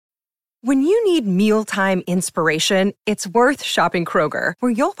When you need mealtime inspiration, it's worth shopping Kroger,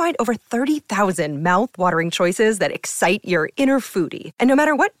 where you'll find over 30,000 mouth-watering choices that excite your inner foodie. And no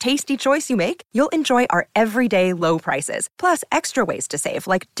matter what tasty choice you make, you'll enjoy our everyday low prices, plus extra ways to save,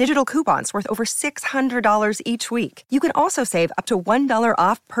 like digital coupons worth over $600 each week. You can also save up to $1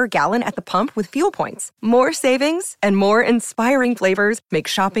 off per gallon at the pump with fuel points. More savings and more inspiring flavors make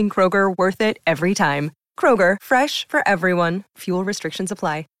shopping Kroger worth it every time. Kroger, fresh for everyone. Fuel restrictions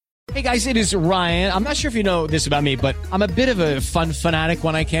apply. Hey guys, it is Ryan. I'm not sure if you know this about me, but I'm a bit of a fun fanatic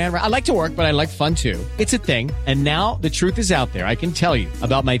when I can. I like to work, but I like fun too. It's a thing. And now the truth is out there. I can tell you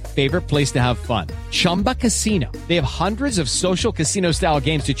about my favorite place to have fun. Chumba Casino. They have hundreds of social casino style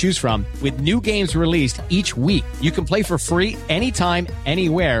games to choose from with new games released each week. You can play for free anytime,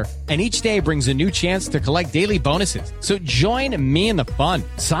 anywhere. And each day brings a new chance to collect daily bonuses. So join me in the fun.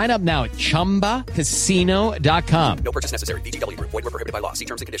 Sign up now at ChumbaCasino.com. No purchase necessary. VGW. Void where prohibited by law. See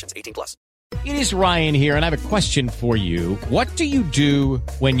terms and conditions. 18+. It is Ryan here, and I have a question for you. What do you do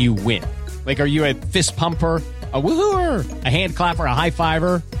when you win? Like, are you a fist pumper, a woohooer, a hand clapper, a high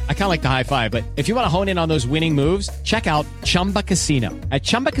fiver? I kind of like the high five, but if you want to hone in on those winning moves, check out Chumba Casino. At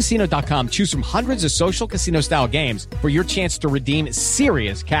ChumbaCasino.com, choose from hundreds of social casino-style games for your chance to redeem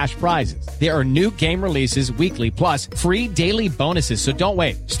serious cash prizes. There are new game releases weekly, plus free daily bonuses, so don't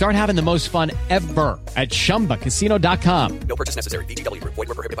wait. Start having the most fun ever at ChumbaCasino.com. No purchase necessary. VGW. Void where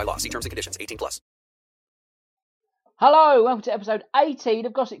prohibited by law. See terms and conditions. 18+. Hello, welcome to episode 18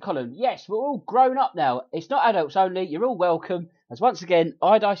 of Gossip Column. Yes, we're all grown up now. It's not adults only. You're all welcome. As once again,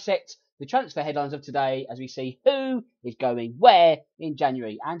 I dissect the transfer headlines of today as we see who is going where in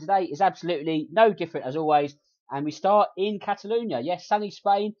January. And today is absolutely no different as always. And we start in Catalonia. Yes, sunny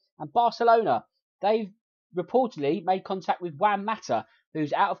Spain and Barcelona. They've reportedly made contact with Juan Mata,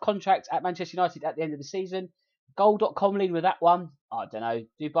 who's out of contract at Manchester United at the end of the season. Goal.com lead with that one. I don't know.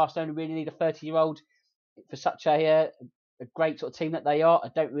 Do Barcelona really need a 30-year-old for such a great sort of team that they are? I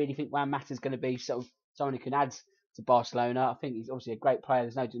don't really think Juan Mata is going to be sort of someone who can add to Barcelona. I think he's obviously a great player.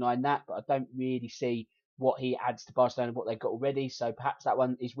 There's no denying that, but I don't really see what he adds to Barcelona, what they've got already. So perhaps that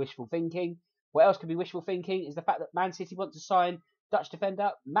one is wishful thinking. What else could be wishful thinking is the fact that Man City want to sign Dutch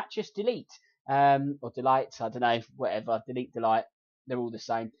defender Matthijs de Ligt, or Delight. I don't know, whatever. Delight. They're all the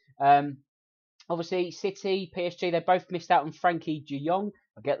same. Obviously, City, PSG, they both missed out on Frankie de Jong.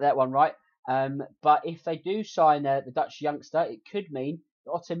 I get that one right. But if they do sign the Dutch youngster, it could mean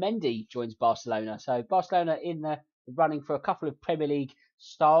that Otamendi joins Barcelona. So Barcelona in the running for a couple of Premier League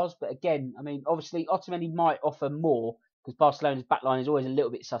stars. But again, I mean, obviously Otamendi might offer more because Barcelona's backline is always a little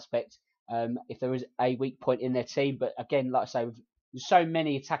bit suspect if there is a weak point in their team. But again, like I say, there's so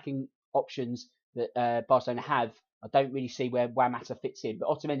many attacking options that Barcelona have. I don't really see where Juan Mata fits in. But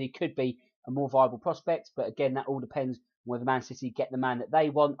Otamendi could be a more viable prospect. But again, that all depends whether Man City get the man that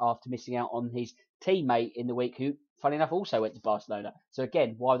they want after missing out on his teammate in the week, who, funny enough, also went to Barcelona. So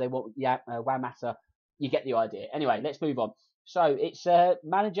again, why they want Juan Mata, you get the idea. Anyway, let's move on. So it's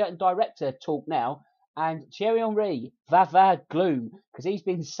manager and director talk now, and Thierry Henry, va gloom, because he's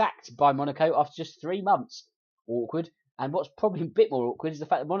been sacked by Monaco after just 3 months. Awkward. And what's probably a bit more awkward is the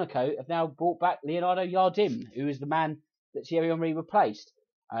fact that Monaco have now brought back Leonardo Jardim, who is the man that Thierry Henry replaced.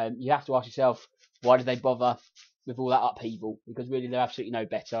 You have to ask yourself, why did they bother with all that upheaval? Because really they're absolutely no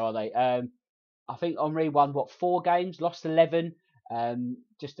better, are they? I think Henry won, 4 games, lost 11.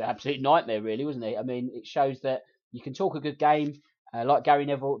 Just an absolute nightmare, really, wasn't it? I mean, it shows that you can talk a good game, like Gary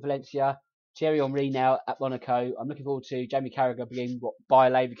Neville at Valencia, Thierry Henry now at Monaco. I'm looking forward to Jamie Carragher being Bayer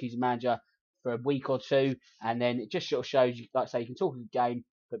Leverkusen manager for a week or two, and then it just sort of shows you, like I say, you can talk a good game,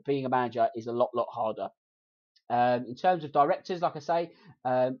 but being a manager is a lot harder. In terms of directors, like I say,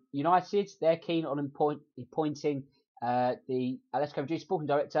 United, they're keen on appointing the Atletico Madrid sporting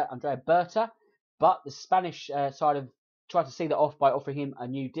director, Andrea Berta, but the Spanish side have tried to see that off by offering him a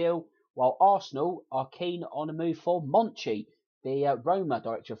new deal, while Arsenal are keen on a move for Monchi, the Roma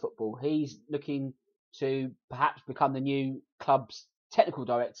director of football. He's looking to perhaps become the new club's technical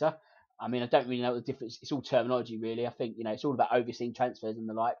director. I mean, I don't really know the difference. It's all terminology, really. I think, it's all about overseeing transfers and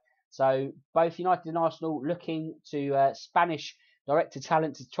the like. So both United and Arsenal looking to Spanish director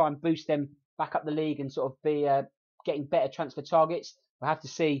talent to try and boost them back up the league and sort of be getting better transfer targets. We'll have to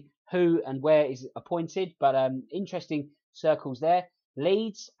see who and where is appointed, but interesting circles there.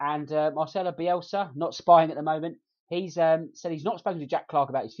 Leeds and Marcelo Bielsa, not spying at the moment. He's said he's not spoken to Jack Clarke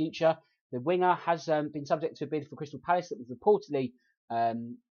about his future. The winger has been subject to a bid for Crystal Palace that was reportedly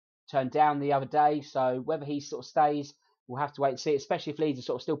turned down the other day. So whether he sort of stays, we'll have to wait and see, especially if Leeds are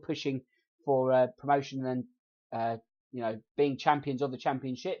sort of still pushing for promotion and being champions of the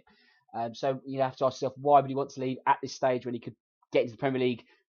Championship. So you have to ask yourself, why would he want to leave at this stage when he could get into the Premier League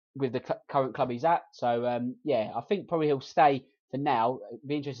with the current club he's at. So, I think probably he'll stay for now. It'll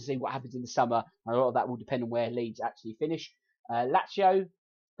be interesting to see what happens in the summer. And a lot of that will depend on where Leeds actually finish. Lazio,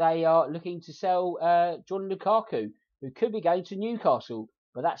 they are looking to sell Jordan Lukaku, who could be going to Newcastle.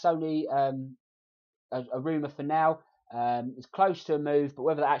 But that's only a rumour for now. It's close to a move, but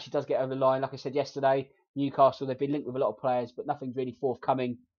whether that actually does get over the line, like I said yesterday, Newcastle, they've been linked with a lot of players, but nothing's really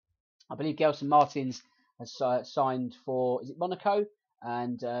forthcoming. I believe Gelson Martins has signed for, is it Monaco?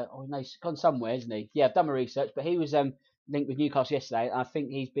 And, he's gone somewhere, isn't he? Yeah, I've done my research, but he was linked with Newcastle yesterday, and I think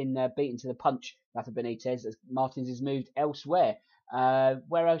he's been beaten to the punch, Rafa Benitez, as Martins has moved elsewhere.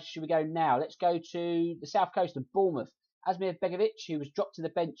 Where else should we go now? Let's go to the south coast of Bournemouth. Asmir Begovic, who was dropped to the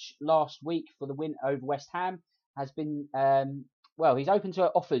bench last week for the win over West Ham, has been, he's open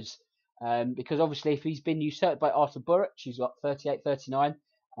to offers, because obviously if he's been usurped by Artur Buric, who's got 38, 39,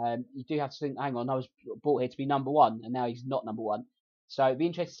 you do have to think, hang on, I was brought here to be number one, and now he's not number one. So it'd be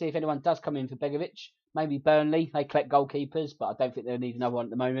interesting to see if anyone does come in for Begovic. Maybe Burnley, they collect goalkeepers, but I don't think they'll need another one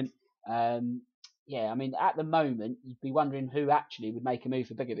at the moment. At the moment, you'd be wondering who actually would make a move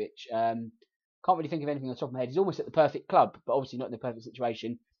for Begovic. Can't really think of anything on the top of my head. He's almost at the perfect club, but obviously not in the perfect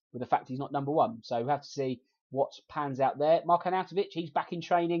situation with the fact he's not number one. So we'll have to see what pans out there. Marko Arnautovic, he's back in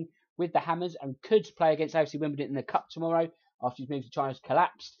training with the Hammers and could play against AFC Wimbledon in the Cup tomorrow after his move to China's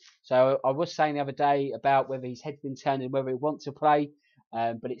collapsed. So I was saying the other day about whether his head's been turned and whether he wants to play,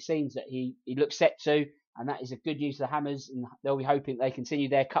 but it seems that he looks set to, and that is a good news for the Hammers, and they'll be hoping they continue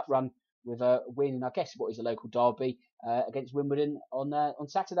their Cup run with a win in, I guess, what is a local derby against Wimbledon on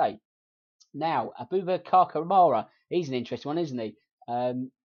Saturday. Now, Abubakar Kamara, he's an interesting one, isn't he?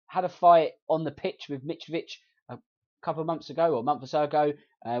 Had a fight on the pitch with Mitrovic a couple of months ago, or a month or so ago,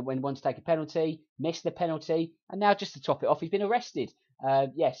 when he wanted to take a penalty, missed the penalty, and now just to top it off, he's been arrested.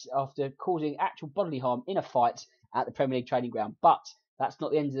 After causing actual bodily harm in a fight at the Premier League training ground. But that's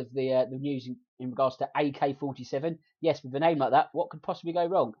not the end of the news in regards to AK-47. Yes, with a name like that, what could possibly go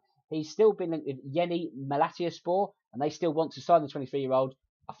wrong? He's still been linked with Yeni Malatyaspor, and they still want to sign the 23-year-old.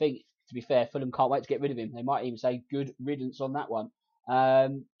 I think, to be fair, Fulham can't wait to get rid of him. They might even say good riddance on that one.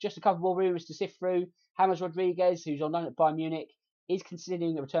 Just a couple more rumours to sift through. James Rodriguez, who's on loan at Bayern Munich, is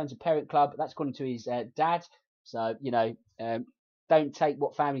considering a return to parent club. That's according to his dad. So, don't take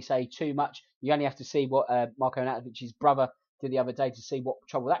what family say too much. You only have to see what Marko Arnautovic's brother did the other day to see what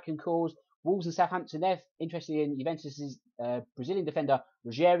trouble that can cause. Wolves and Southampton, they're interested in Juventus' Brazilian defender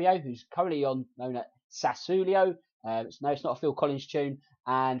Rogério, who's currently on loan at Sassuolo. It's not a Phil Collins tune.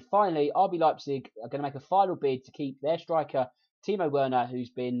 And finally, RB Leipzig are going to make a final bid to keep their striker Timo Werner, who's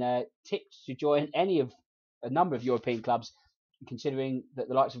been tipped to join a number of European clubs, considering that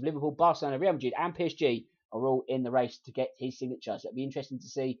the likes of Liverpool, Barcelona, Real Madrid and PSG are all in the race to get his signature. So it'll be interesting to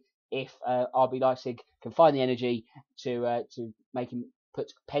see if RB Leipzig can find the energy to make him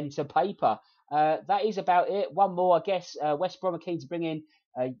put pen to paper. That is about it. One more, I guess. West Brom are keen to bring in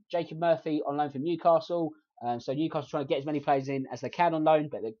Jacob Murphy on loan from Newcastle. So Newcastle trying to get as many players in as they can on loan,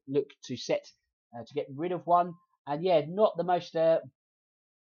 but they look to to get rid of one. And not the most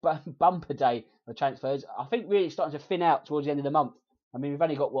bumper day of transfers. I think really it's starting to thin out towards the end of the month. I mean, we've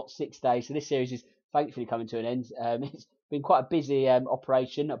only got 6 days, so this series is thankfully coming to an end. It's been quite a busy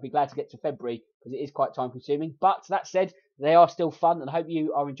operation. I'll be glad to get to February because it is quite time consuming. But that said, they are still fun, and I hope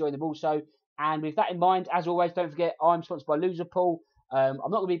you are enjoying them also. And with that in mind, as always, don't forget I'm sponsored by Loserpool. I'm not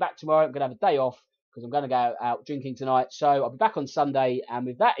going to be back tomorrow. I'm going to have a day off because I'm going to go out drinking tonight. So I'll be back on Sunday. And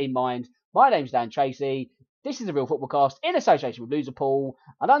with that in mind, my name's Dan Tracy. This is the Real Football Cast in association with Loserpool.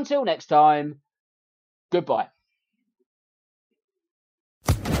 And until next time, goodbye.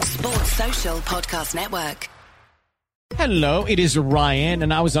 Sports Social Podcast Network. Hello, it is Ryan,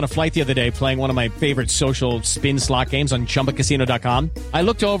 and I was on a flight the other day playing one of my favorite social spin slot games on ChumbaCasino.com. I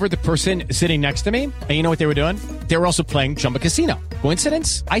looked over at the person sitting next to me, and you know what they were doing? They were also playing Chumba Casino.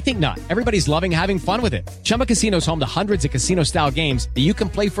 Coincidence? I think not. Everybody's loving having fun with it. Chumba Casino is home to hundreds of casino-style games that you can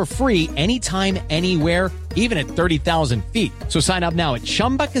play for free anytime, anywhere, even at 30,000 feet. So sign up now at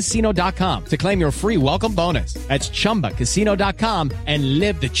ChumbaCasino.com to claim your free welcome bonus. That's ChumbaCasino.com and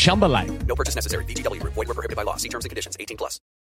live the Chumba life. No purchase necessary. VGW. Void where prohibited by law. See terms and conditions. 18+.